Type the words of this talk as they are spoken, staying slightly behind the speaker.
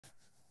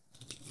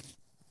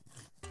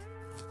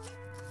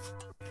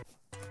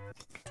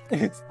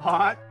It's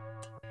hot,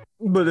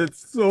 but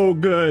it's so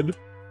good.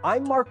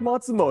 I'm Mark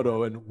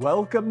Matsumoto and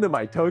welcome to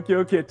my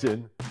Tokyo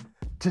kitchen.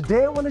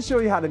 Today I want to show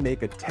you how to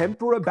make a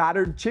tempura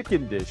battered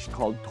chicken dish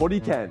called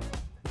Toriten.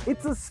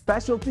 It's a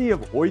specialty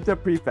of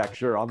Oita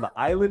Prefecture on the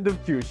island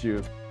of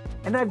Kyushu.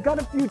 And I've got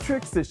a few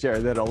tricks to share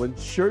that'll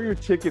ensure your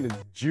chicken is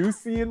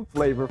juicy and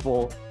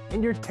flavorful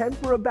and your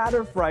tempura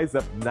batter fries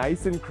up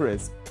nice and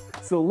crisp.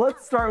 So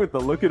let's start with a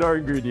look at our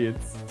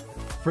ingredients.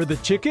 For the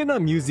chicken,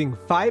 I'm using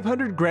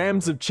 500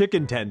 grams of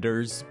chicken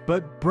tenders,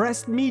 but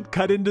breast meat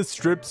cut into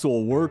strips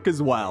will work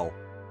as well.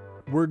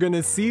 We're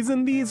gonna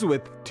season these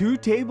with 2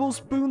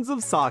 tablespoons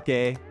of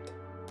sake,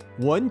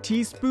 1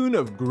 teaspoon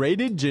of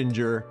grated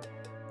ginger,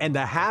 and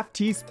a half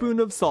teaspoon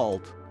of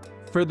salt.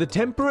 For the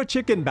tempura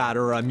chicken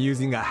batter, I'm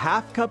using a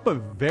half cup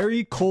of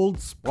very cold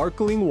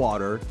sparkling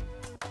water,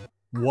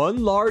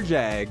 1 large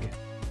egg,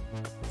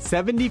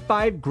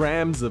 75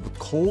 grams of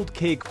cold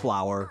cake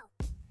flour,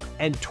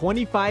 and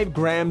 25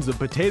 grams of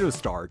potato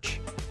starch.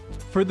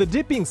 For the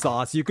dipping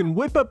sauce, you can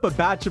whip up a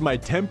batch of my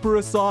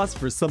tempura sauce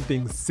for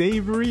something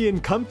savory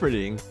and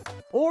comforting.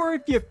 Or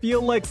if you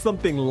feel like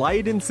something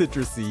light and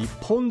citrusy,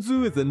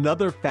 ponzu is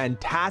another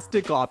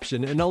fantastic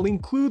option, and I'll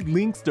include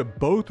links to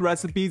both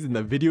recipes in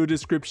the video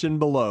description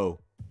below.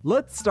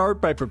 Let's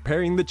start by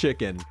preparing the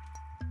chicken.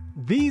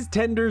 These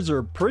tenders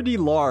are pretty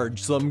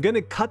large, so I'm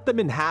gonna cut them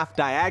in half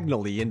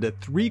diagonally into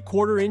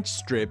 3/4 inch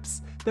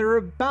strips that are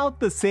about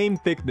the same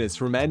thickness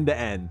from end to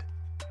end.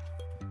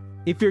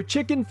 If your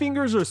chicken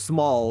fingers are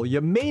small, you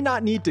may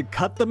not need to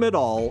cut them at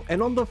all,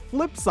 and on the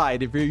flip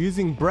side, if you're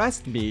using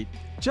breast meat,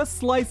 just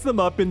slice them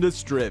up into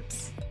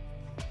strips.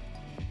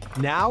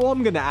 Now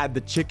I'm gonna add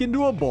the chicken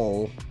to a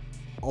bowl,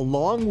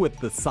 along with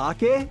the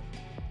sake,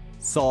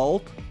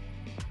 salt,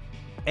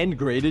 and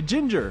grated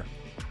ginger.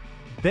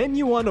 Then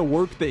you want to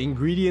work the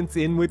ingredients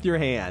in with your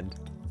hand.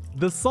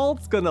 The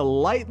salt's gonna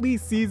lightly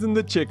season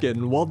the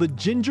chicken, while the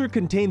ginger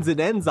contains an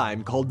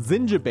enzyme called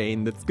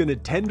zingiberine that's gonna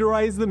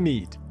tenderize the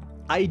meat.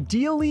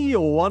 Ideally,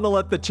 you'll want to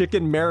let the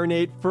chicken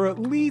marinate for at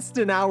least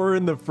an hour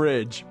in the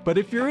fridge, but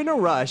if you're in a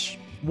rush,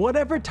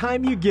 whatever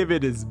time you give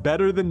it is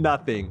better than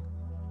nothing.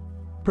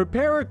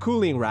 Prepare a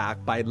cooling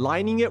rack by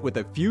lining it with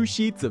a few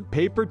sheets of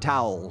paper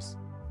towels.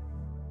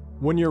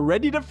 When you're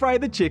ready to fry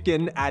the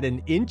chicken, add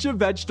an inch of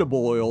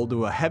vegetable oil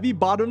to a heavy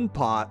bottomed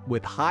pot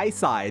with high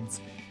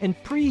sides and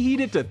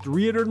preheat it to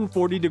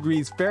 340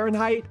 degrees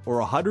Fahrenheit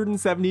or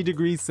 170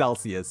 degrees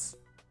Celsius.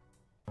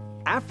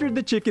 After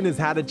the chicken has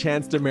had a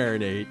chance to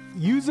marinate,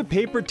 use a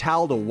paper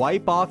towel to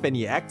wipe off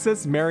any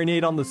excess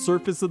marinade on the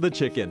surface of the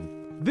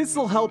chicken. This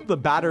will help the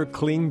batter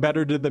cling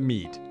better to the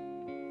meat.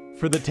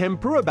 For the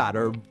tempura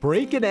batter,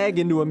 break an egg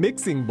into a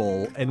mixing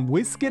bowl and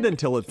whisk it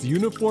until it's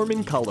uniform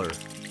in color.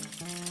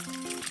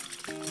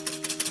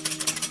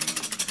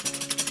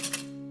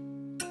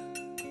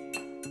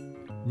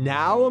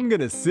 Now I'm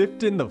gonna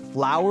sift in the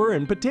flour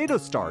and potato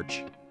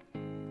starch.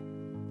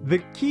 The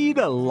key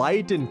to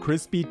light and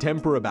crispy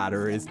tempura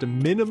batter is to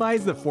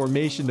minimize the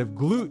formation of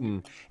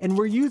gluten, and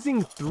we're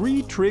using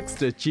 3 tricks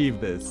to achieve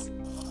this.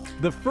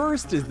 The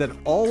first is that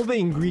all the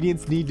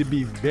ingredients need to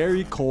be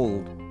very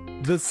cold.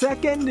 The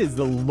second is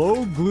the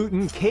low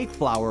gluten cake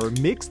flour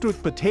mixed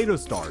with potato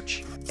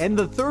starch. And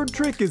the third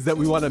trick is that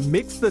we want to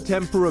mix the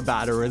tempura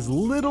batter as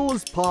little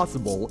as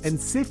possible, and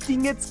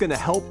sifting it's gonna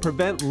help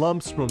prevent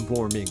lumps from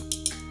forming.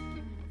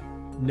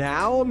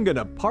 Now I'm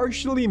gonna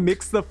partially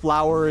mix the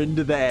flour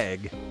into the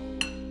egg.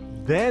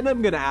 Then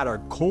I'm gonna add our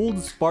cold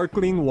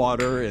sparkling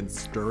water and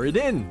stir it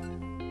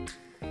in.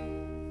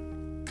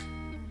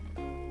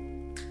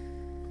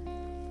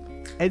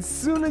 As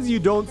soon as you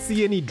don't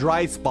see any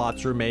dry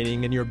spots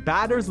remaining and your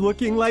batter's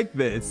looking like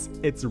this,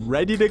 it's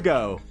ready to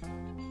go.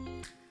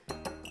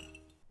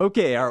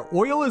 Okay, our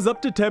oil is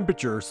up to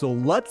temperature, so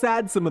let's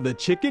add some of the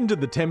chicken to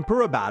the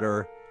tempura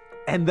batter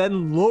and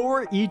then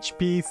lower each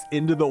piece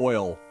into the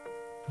oil.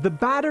 The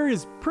batter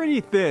is pretty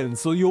thin,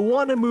 so you'll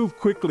want to move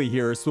quickly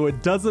here so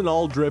it doesn't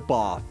all drip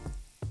off.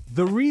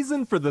 The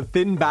reason for the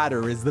thin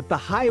batter is that the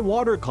high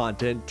water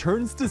content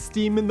turns to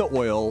steam in the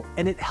oil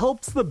and it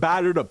helps the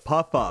batter to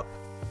puff up.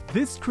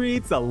 This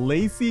creates a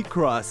lacy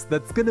crust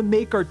that's gonna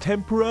make our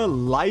tempura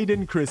light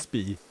and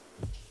crispy.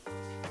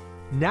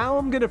 Now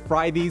I'm gonna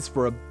fry these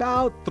for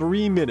about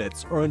 3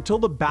 minutes or until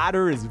the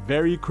batter is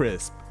very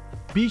crisp.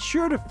 Be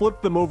sure to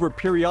flip them over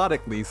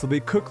periodically so they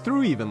cook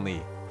through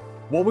evenly.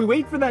 While we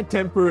wait for that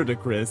tempura to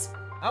crisp,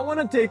 I want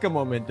to take a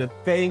moment to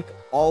thank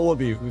all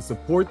of you who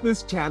support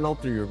this channel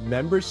through your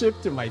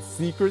membership to my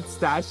secret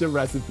stash of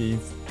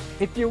recipes.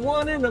 If you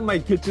want in on my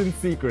kitchen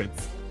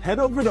secrets, head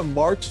over to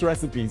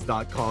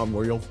marksrecipes.com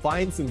where you'll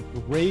find some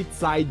great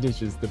side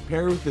dishes to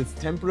pair with this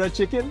tempura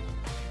chicken,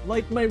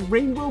 like my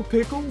rainbow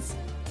pickles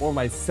or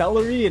my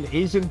celery and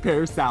Asian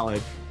pear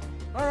salad.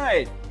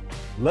 Alright,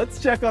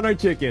 let's check on our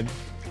chicken.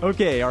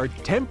 Okay, our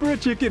tempura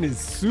chicken is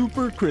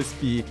super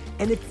crispy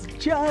and it's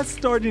just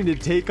starting to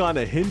take on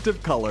a hint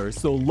of color,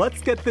 so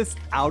let's get this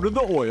out of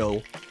the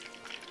oil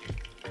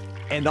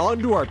and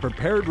onto our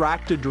prepared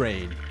rack to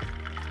drain.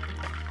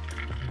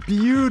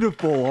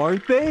 Beautiful,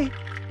 aren't they?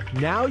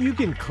 Now you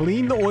can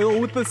clean the oil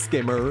with the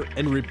skimmer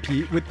and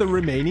repeat with the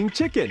remaining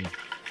chicken.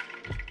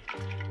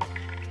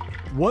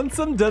 Once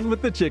I'm done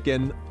with the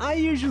chicken, I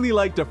usually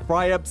like to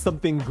fry up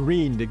something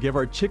green to give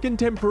our chicken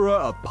tempura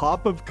a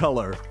pop of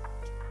color.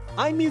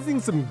 I'm using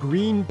some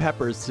green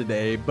peppers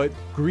today, but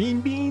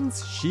green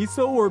beans,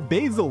 shiso, or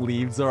basil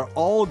leaves are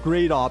all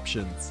great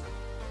options.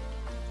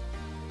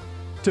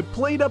 To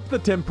plate up the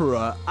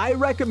tempura, I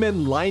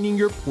recommend lining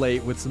your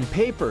plate with some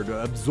paper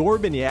to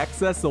absorb any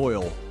excess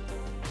oil.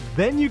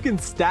 Then you can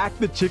stack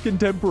the chicken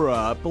tempura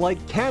up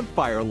like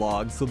campfire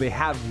logs so they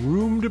have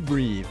room to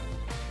breathe.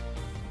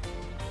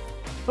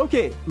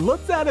 Okay,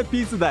 let's add a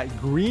piece of that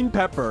green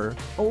pepper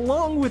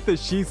along with the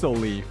shiso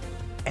leaf,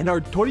 and our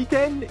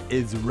toriten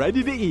is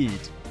ready to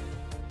eat.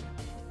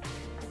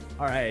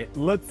 Alright,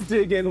 let's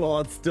dig in while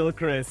it's still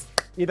crisp.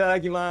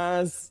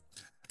 Itadakimasu.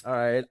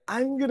 Alright,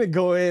 I'm gonna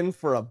go in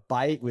for a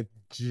bite with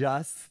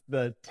just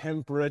the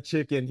tempura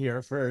chicken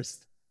here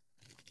first.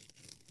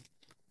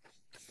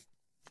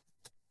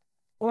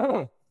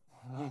 Hot.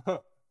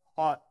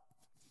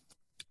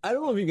 I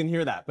don't know if you can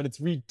hear that, but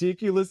it's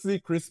ridiculously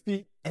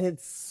crispy and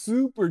it's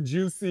super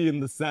juicy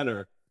in the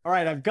center. All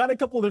right, I've got a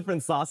couple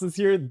different sauces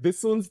here.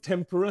 This one's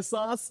tempura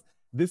sauce.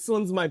 This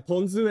one's my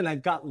ponzu, and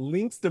I've got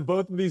links to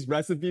both of these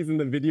recipes in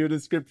the video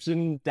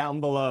description down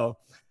below.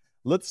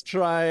 Let's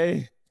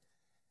try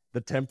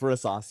the tempura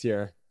sauce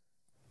here.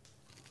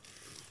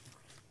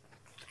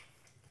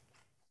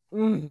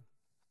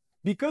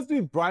 Because we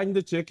brined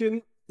the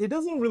chicken, it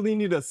doesn't really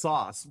need a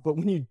sauce, but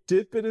when you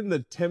dip it in the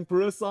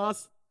tempura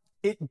sauce,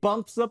 it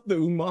bumps up the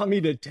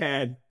umami to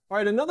 10. All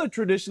right, another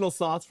traditional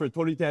sauce for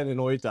toriten and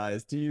oita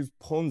is to use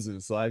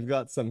ponzu. So I've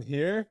got some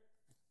here.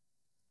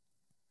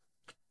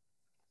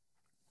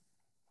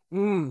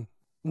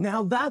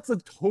 Now that's a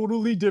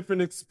totally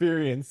different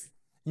experience.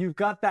 You've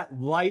got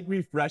that light,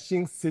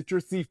 refreshing,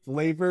 citrusy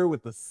flavor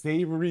with the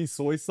savory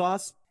soy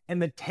sauce,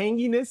 and the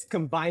tanginess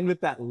combined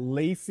with that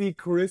lacy,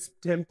 crisp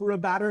tempura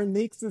batter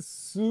makes this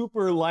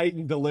super light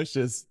and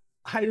delicious.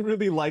 I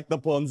really like the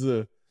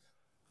ponzu.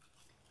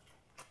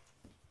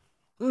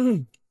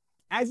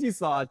 As you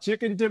saw,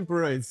 chicken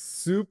tempura is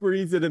super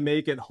easy to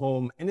make at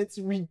home, and it's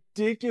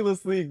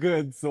ridiculously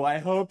good, so I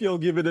hope you'll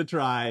give it a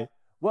try.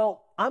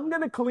 Well, I'm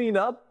gonna clean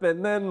up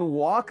and then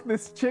walk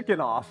this chicken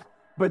off,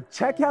 but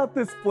check out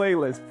this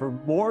playlist for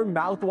more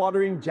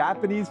mouth-watering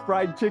Japanese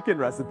fried chicken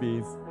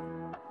recipes.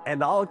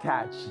 And I'll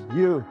catch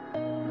you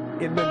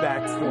in the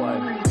next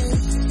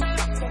one.